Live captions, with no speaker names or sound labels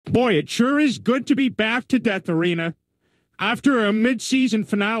Boy, it sure is good to be back to Death Arena. After a mid-season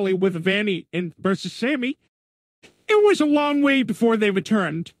finale with Vanny versus Sammy, it was a long way before they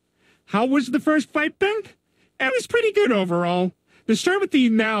returned. How was the first fight, Ben? It was pretty good overall. To start with the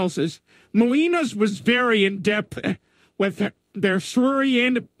analysis, Mileena's was very in-depth with their story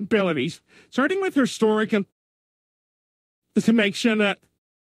and abilities, starting with her story story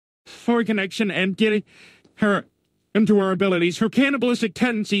connection and getting her into her abilities. Her cannibalistic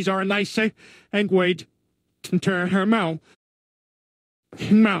tendencies are a nice segue into her mouth,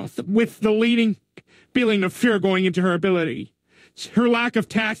 with the leading feeling of fear going into her ability. Her lack of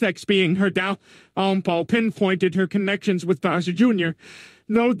tactics being her downfall pinpointed her connections with Bowser Jr.,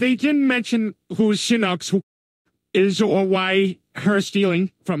 though they didn't mention who Shinnok is or why her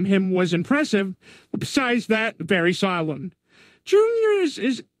stealing from him was impressive. Besides that, very silent. Junior's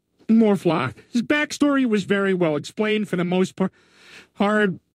is more flawed. His backstory was very well explained for the most part,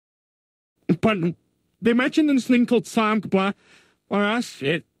 but they mentioned this thing called Sonic Blast,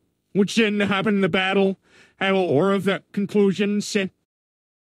 which didn't happen in the battle or of the conclusion. Same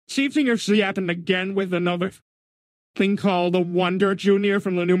thing actually happened again with another thing called the Wonder Junior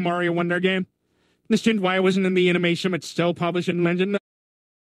from the new Mario Wonder game. This didn't why it wasn't in the animation, but still published in Legend.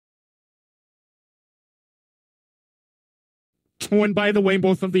 Oh, and by the way,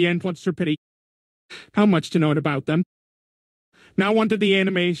 both of the endpoints are pretty. How much to note about them. Now on to the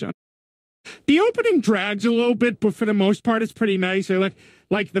animation. The opening drags a little bit, but for the most part, it's pretty nice. I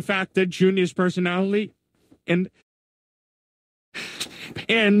like the fact that Junior's personality and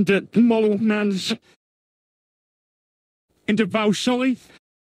Mileena's devotionally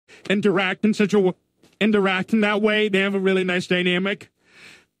interact in that way. They have a really nice dynamic.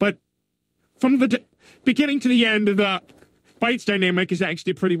 But from the beginning to the end of the fight's dynamic is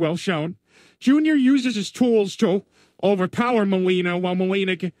actually pretty well shown. Junior uses his tools to overpower Mileena, while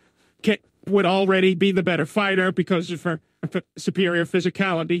Mileena would already be the better fighter because of her superior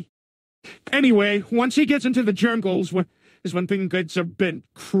physicality. Anyway, once he gets into the jungles is when things gets a bit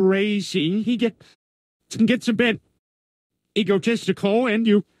crazy. He gets a bit egotistical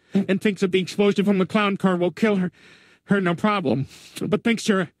and thinks that the explosion from the clown car will kill her no problem. But thanks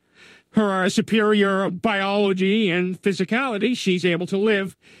to her superior biology and physicality, she's able to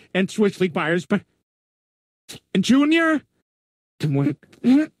live and swiftly fires. But Junior,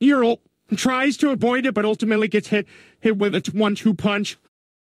 tries to avoid it, but ultimately gets hit with a 1-2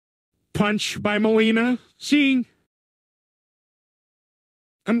 punch by Mileena.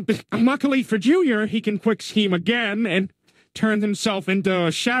 Luckily for Junior, he can quick scheme again and turn himself into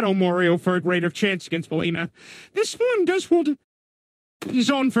Shadow Mario for a greater chance against Mileena. This one does hold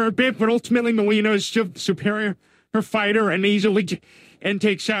his own for a bit, but ultimately Mileena is still superior, her fighter, and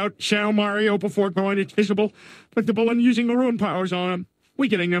takes out Shadow Mario before going invisible, and using the ruin powers on him,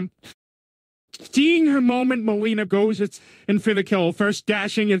 weakening him. Seeing her moment, Mileena goes in for the kill, first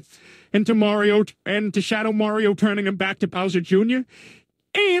dashing it into Mario and to Shadow Mario, turning him back to Bowser Jr.,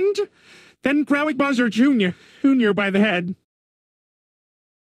 and then grabbing Bowser Jr. by the head.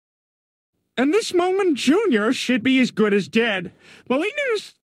 And this moment, Junior should be as good as dead.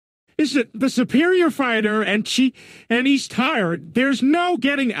 Mileena is the superior fighter, and he's tired. There's no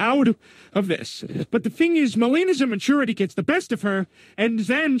getting out of this. But the thing is, Mileena's immaturity gets the best of her, and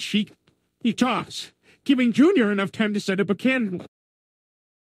then he talks, giving Junior enough time to set up a cannon.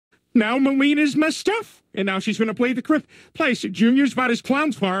 Now Mileena's messed up, and now she's going to play the place. Junior's about his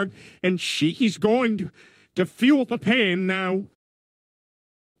clown's part, and he's going to feel the pain now.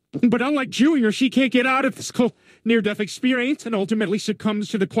 But unlike Junior, she can't get out of this near-death experience and ultimately succumbs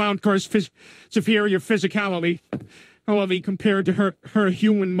to the clown car's superior physicality. However, compared to her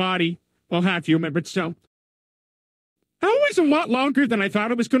human body, well, half human, but still. That was a lot longer than I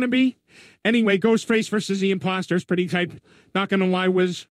thought it was going to be. Anyway, Ghostface versus the Imposter is pretty tight. Not going to lie, was